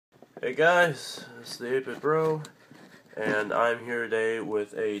Hey guys, it's the 8-Bit Bro, and I'm here today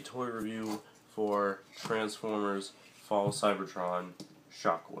with a toy review for Transformers Fall Cybertron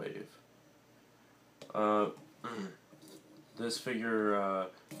Shockwave. This figure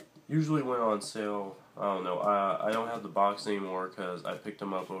usually went on sale. I don't know. I don't have the box anymore because I picked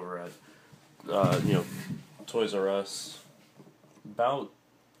them up over at Toys R Us about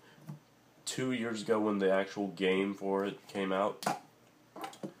 2 years ago when the actual game for it came out.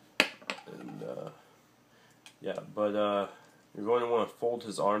 You're going to want to fold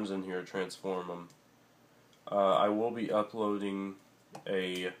his arms in here to transform him. I will be uploading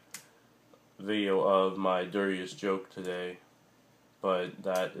a video of my dirtiest joke today, but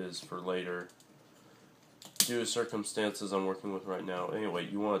that is for later. Due to circumstances I'm working with right now. Anyway,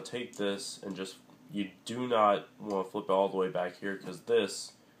 you want to take this and you do not want to flip it all the way back here, because the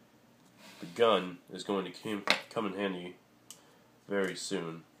gun, is going to come in handy very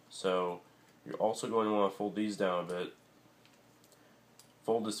soon. So, you're also going to want to fold these down a bit.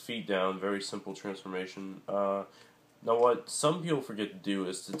 Fold his feet down, very simple transformation. Now what some people forget to do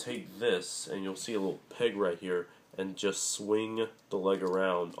is to take this, and you'll see a little peg right here, and just swing the leg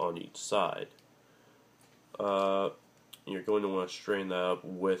around on each side. You're going to want to straighten that up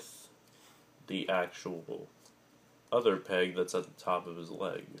with the actual other peg that's at the top of his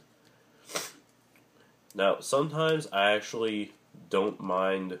leg. Now, sometimes I actually don't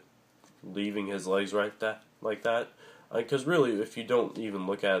mind leaving his legs like that, because really, if you don't even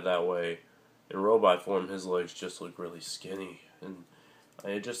look at it that way, in robot form, his legs just look really skinny, and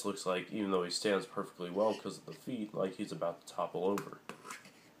it just looks like, even though he stands perfectly well because of the feet, like he's about to topple over.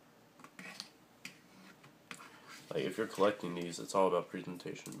 Like, if you're collecting these, it's all about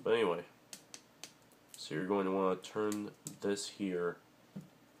presentation. But anyway, so you're going to want to turn this here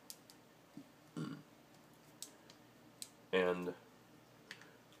and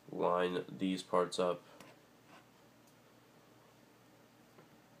line these parts up,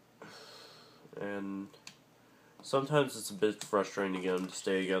 and sometimes it's a bit frustrating to get them to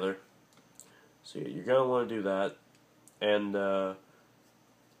stay together, so you're going to want to do that. And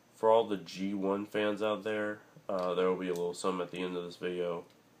for all the G1 fans out there, there will be a little something at the end of this video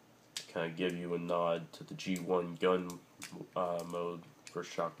to kind of give you a nod to the G1 gun mode for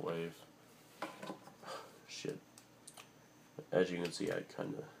Shockwave. Shit. As you can see, I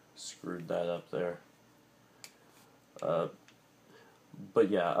kind of screwed that up there. But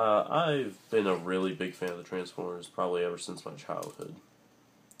yeah, I've been a really big fan of the Transformers probably ever since my childhood.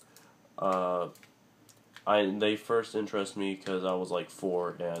 They first interested me because I was like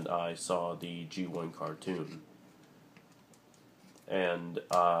 4 and I saw the G1 cartoon. And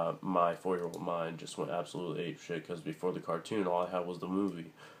my 4-year-old mind just went absolutely apeshit, because before the cartoon all I had was the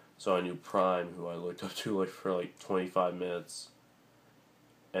movie. So I knew Prime, who I looked up to for like 25 minutes.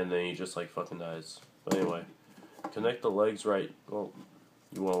 And then he just like fucking dies. But anyway, connect the legs right. Well,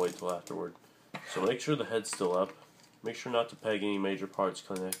 you want to wait till afterward. So make sure the head's still up. Make sure not to peg any major parts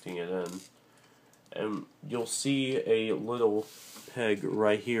connecting it in. And you'll see a little peg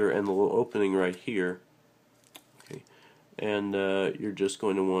right here and the little opening right here. Okay. And you're just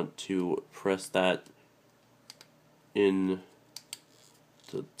going to want to press that in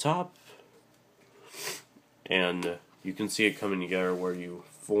the top. And you can see it coming together where you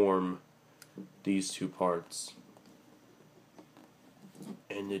form these two parts,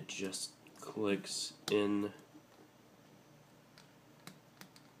 and it just clicks in.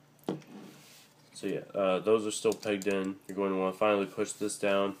 So yeah, those are still pegged in. You're going to want to finally push this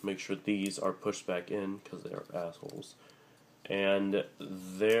down, make sure these are pushed back in because they are assholes. And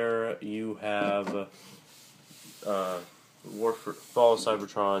there you have Fall of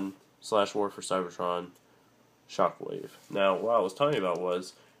Cybertron / War for Cybertron Shockwave. Now, what I was talking about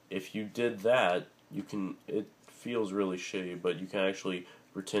was, if you did that, it feels really shitty, but you can actually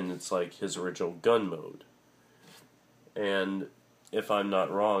pretend it's like his original gun mode. And if I'm not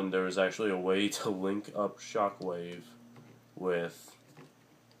wrong, there is actually a way to link up Shockwave with,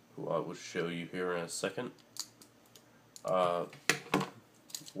 who I will show you here in a second, War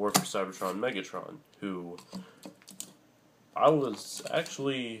for Cybertron Megatron, who I was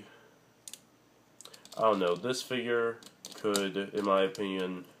actually, I don't know, this figure could, in my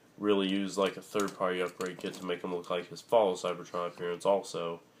opinion, really use like a third-party upgrade kit to make him look like his Fall of Cybertron appearance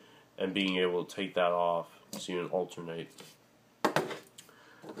also, and being able to take that off so you can alternate.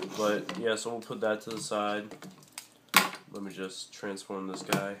 But yeah, so we'll put that to the side. Let me just transform this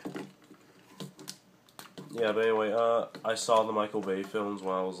guy. Yeah, but anyway, I saw the Michael Bay films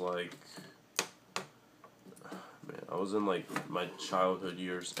when I was like, I was in like my childhood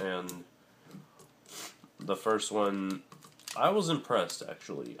years, and the first one I was impressed,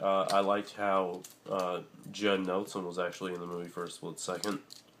 actually. I liked how Judd Nelson was actually in the movie for a split second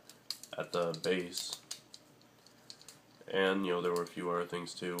at the base. And, there were a few other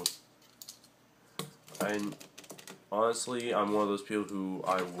things, too. And honestly, I'm one of those people who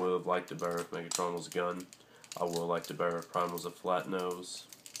I would have liked it better if Megatron was a gun. I would have liked it better if Prime was a flat nose.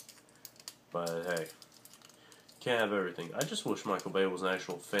 But, hey. Can't have everything. I just wish Michael Bay was an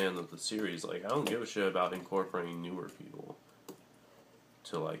actual fan of the series. Like, I don't give a shit about incorporating newer people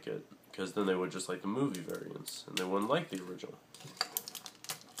to like it, because then they would just like the movie variants, and they wouldn't like the original.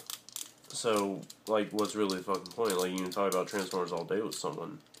 So, like, what's really the fucking point? Like, you can talk about Transformers all day with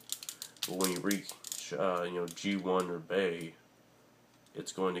someone, but when you reach, G1 or Bay,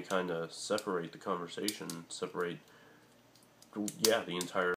 it's going to kind of separate the conversation, the entire